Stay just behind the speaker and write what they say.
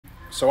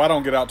So I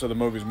don't get out to the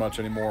movies much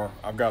anymore.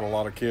 I've got a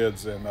lot of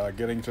kids, and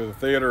getting to the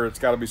theater, it's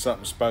got to be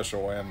something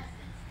special. And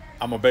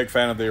I'm a big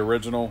fan of the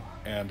original,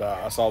 and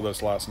I saw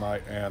this last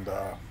night, and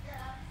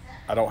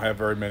I don't have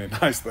very many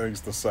nice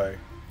things to say.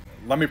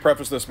 Let me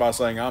preface this by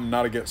saying I'm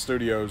not against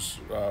studios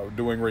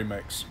doing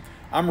remakes.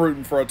 I'm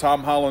rooting for a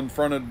Tom Holland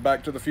fronted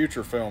Back to the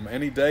Future film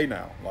any day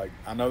now. Like,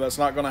 I know that's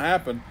not going to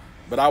happen,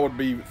 but I would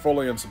be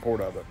fully in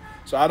support of it.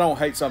 So I don't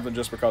hate something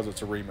just because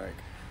it's a remake.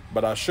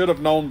 But I should have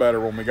known better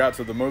when we got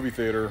to the movie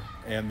theater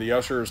and the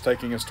usher is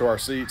taking us to our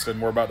seats and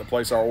we're about to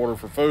place our order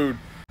for food,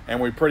 and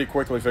we pretty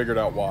quickly figured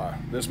out why.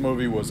 This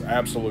movie was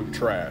absolute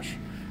trash.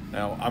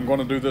 Now, I'm going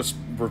to do this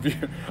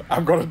review.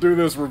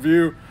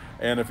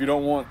 And if you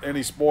don't want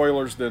any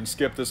spoilers, then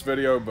skip this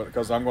video,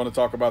 because I'm going to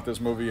talk about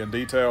this movie in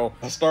detail.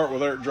 I'll start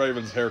with Eric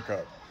Draven's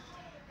haircut.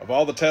 Of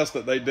all the tests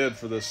that they did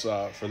for this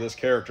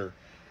character,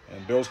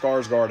 and Bill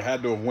Skarsgård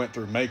had to have went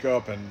through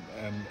makeup and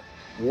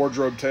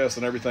wardrobe tests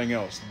and everything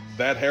else,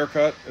 that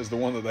haircut is the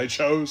one that they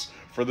chose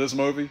for this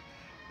movie.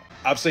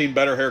 I've seen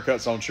better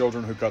haircuts on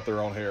children who cut their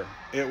own hair.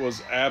 It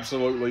was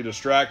absolutely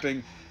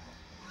distracting.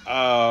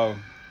 That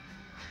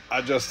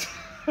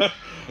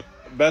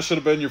should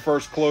have been your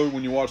first clue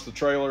when you watch the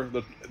trailer.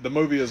 The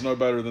movie is no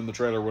better than the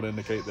trailer would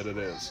indicate that it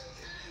is.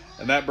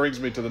 And that brings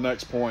me to the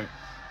next point.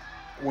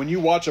 When you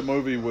watch a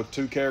movie with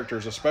two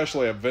characters,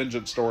 especially a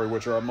vengeance story,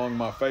 which are among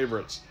my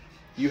favorites,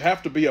 you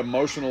have to be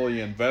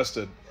emotionally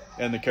invested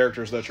in the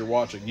characters that you're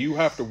watching. You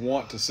have to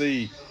want to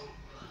see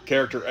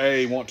character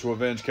A want to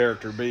avenge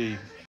character B.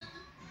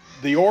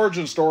 The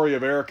origin story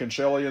of Eric and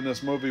Shelley in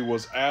this movie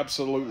was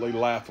absolutely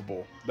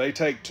laughable. They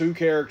take two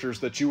characters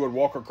that you would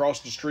walk across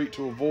the street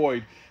to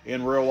avoid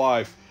in real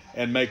life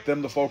and make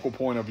them the focal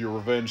point of your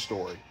revenge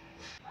story.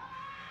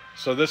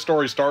 So this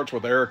story starts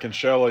with Eric and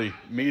Shelley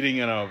meeting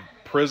in a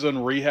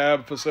prison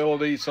rehab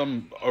facility,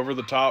 some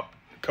over-the-top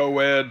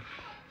co-ed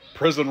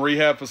prison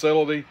rehab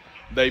facility.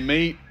 They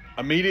meet,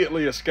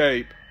 immediately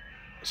escape,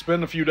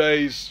 spend a few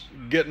days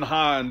getting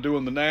high and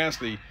doing the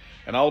nasty,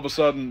 and all of a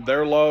sudden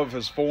their love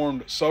has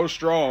formed so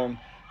strong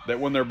that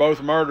when they're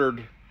both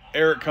murdered,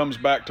 Eric comes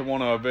back to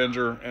want to avenge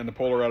her and to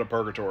pull her out of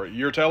purgatory.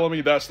 You're telling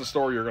me that's the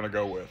story you're going to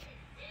go with?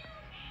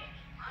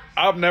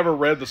 I've never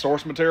read the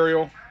source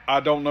material. I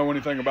don't know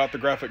anything about the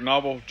graphic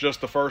novel, just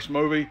the first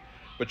movie,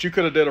 but you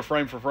could have did a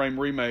frame-for-frame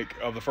remake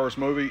of the first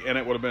movie and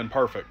it would have been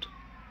perfect.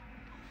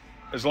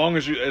 As long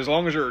as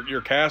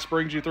your cast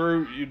brings you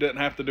through, you didn't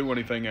have to do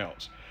anything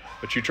else.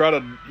 But you try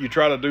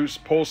to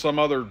pull some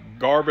other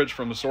garbage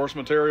from the source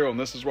material, and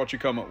this is what you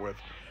come up with.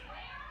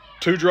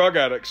 Two drug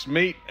addicts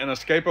meet and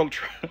escape a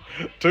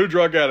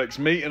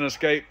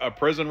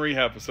prison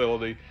rehab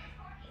facility,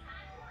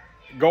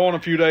 go on a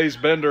few days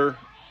bender,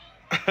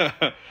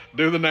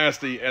 do the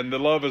nasty, and the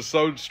love is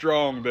so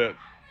strong that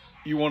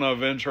you want to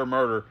avenge her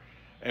murder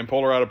and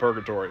pull her out of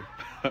purgatory.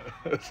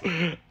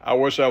 I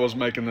wish I was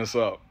making this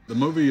up. The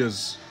movie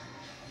is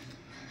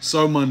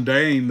so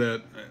mundane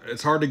that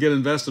it's hard to get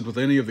invested with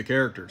any of the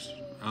characters.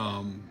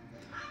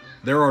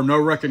 There are no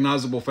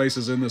recognizable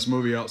faces in this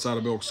movie outside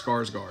of Bill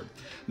Skarsgård.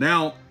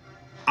 Now,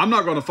 I'm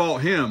not going to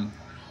fault him.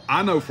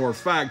 I know for a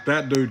fact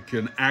that dude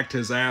can act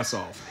his ass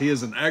off. He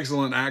is an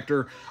excellent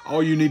actor.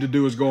 All you need to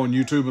do is go on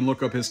YouTube and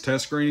look up his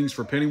test screenings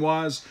for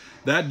Pennywise.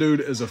 That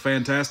dude is a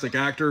fantastic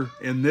actor.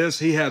 In this,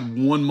 he had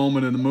one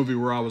moment in the movie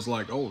where I was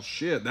like, oh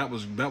shit, that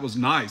was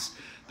nice.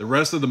 The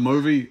rest of the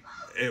movie,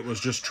 it was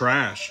just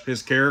trash.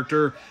 His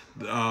character,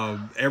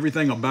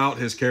 everything about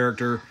his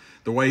character,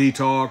 the way he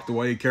talked, the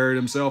way he carried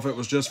himself, it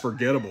was just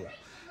forgettable.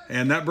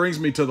 And that brings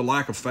me to the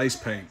lack of face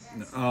paint.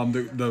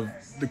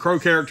 The Crow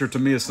character to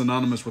me is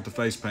synonymous with the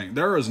face paint.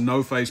 There is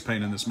no face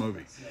paint in this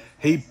movie.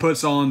 He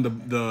puts on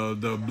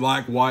the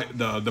black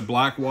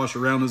wash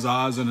around his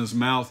eyes and his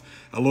mouth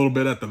a little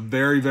bit at the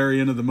very, very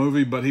end of the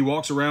movie, but he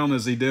walks around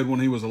as he did when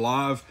he was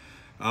alive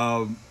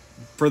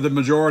for the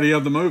majority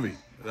of the movie.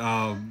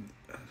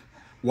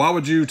 Why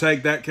would you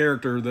take that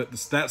character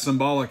that's that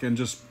symbolic and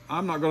just,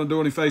 I'm not going to do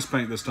any face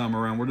paint this time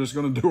around. We're just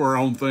going to do our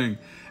own thing.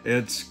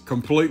 It's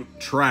complete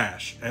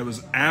trash. It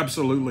was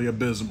absolutely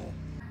abysmal.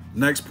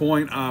 Next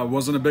point, I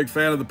wasn't a big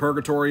fan of the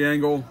purgatory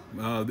angle.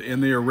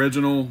 In the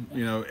original,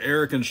 you know,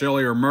 Eric and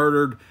Shelley are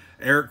murdered.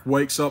 Eric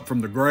wakes up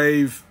from the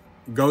grave,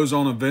 goes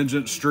on a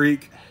vengeance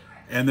streak,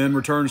 and then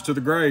returns to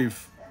the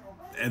grave.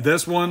 And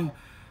this one,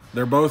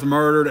 they're both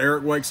murdered.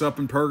 Eric wakes up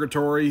in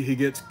purgatory. He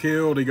gets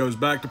killed. He goes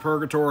back to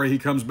purgatory. He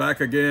comes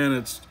back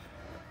again.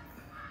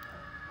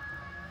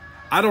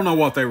 I don't know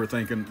what they were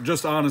thinking.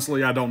 Just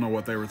honestly, I don't know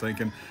what they were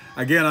thinking.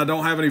 Again, I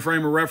don't have any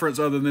frame of reference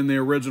other than the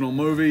original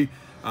movie.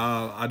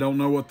 I don't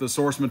know what the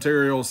source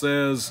material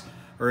says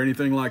or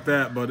anything like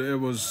that, but it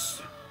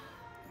was...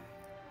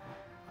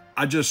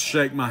 I just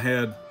shake my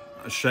head.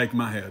 I shake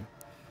my head.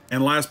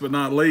 And last but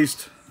not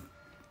least,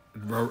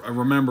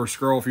 remember,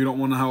 scroll if you don't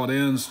want to know how it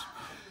ends.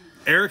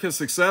 Eric is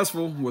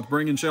successful with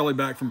bringing Shelley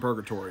back from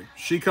purgatory.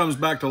 She comes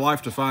back to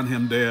life to find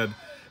him dead,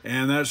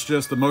 and that's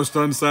just the most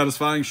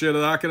unsatisfying shit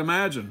that I can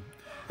imagine.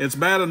 It's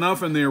bad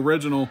enough in the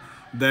original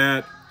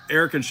that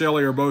Eric and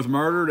Shelley are both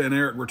murdered, and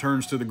Eric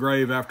returns to the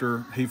grave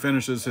after he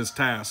finishes his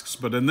tasks.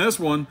 But in this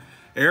one,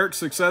 Eric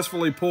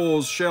successfully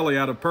pulls Shelley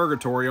out of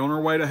purgatory on her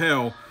way to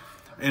hell,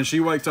 and she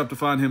wakes up to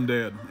find him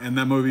dead, and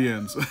that movie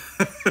ends.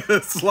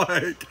 It's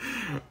like,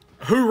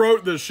 who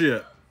wrote this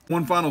shit?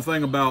 One final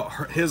thing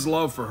about his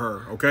love for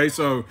her, okay?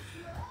 So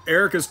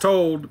Eric is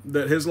told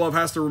that his love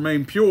has to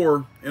remain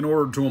pure in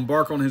order to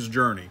embark on his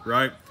journey,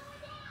 right?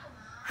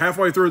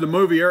 Halfway through the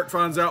movie, Eric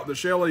finds out that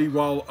Shelley,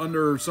 while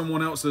under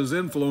someone else's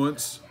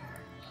influence,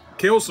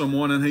 kills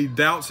someone, and he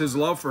doubts his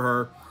love for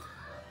her.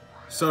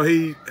 So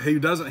he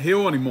doesn't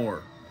heal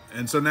anymore.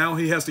 And so now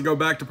he has to go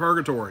back to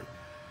purgatory.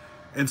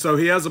 And so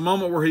he has a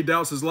moment where he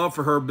doubts his love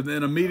for her, but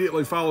then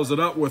immediately follows it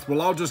up with,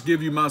 well, I'll just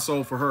give you my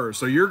soul for her.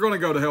 So you're going to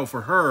go to hell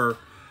for her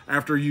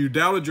after you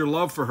doubted your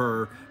love for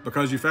her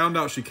because you found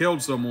out she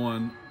killed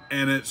someone.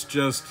 And it's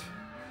just,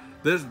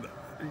 this,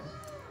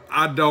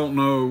 I don't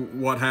know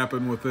what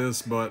happened with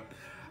this, but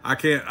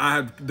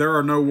there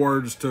are no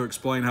words to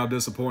explain how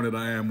disappointed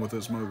I am with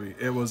this movie.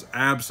 It was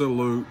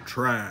absolute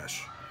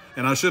trash.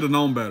 And I should have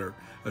known better.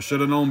 I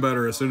should have known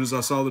better as soon as I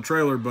saw the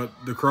trailer,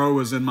 but The Crow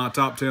is in my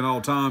top 10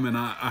 all time, and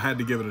I had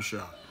to give it a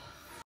shot.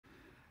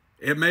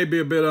 It may be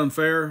a bit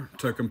unfair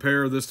to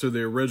compare this to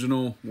the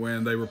original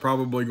when they were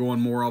probably going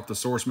more off the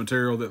source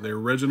material that the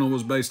original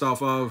was based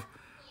off of,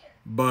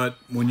 but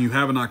when you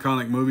have an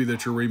iconic movie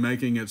that you're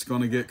remaking, it's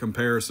going to get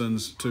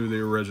comparisons to the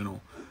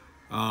original.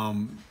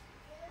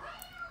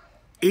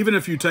 Even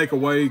if you take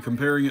away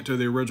comparing it to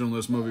the original,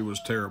 this movie was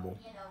terrible.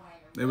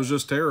 It was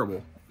just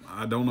terrible.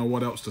 I don't know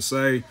what else to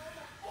say.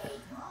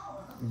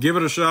 Give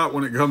it a shot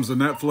when it comes to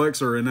Netflix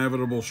or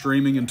inevitable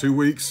streaming in 2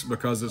 weeks,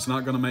 because it's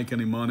not going to make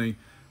any money.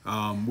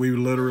 We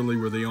literally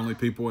were the only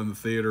people in the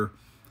theater,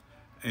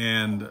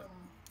 and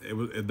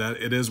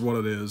it is what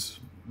it is.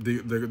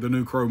 The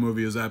new Crow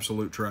movie is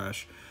absolute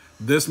trash.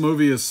 This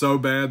movie is so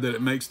bad that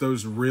it makes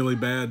those really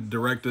bad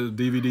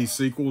direct-to-DVD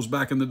sequels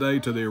back in the day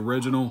to the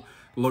original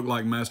look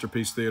like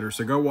Masterpiece Theater.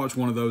 So go watch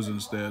one of those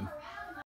instead.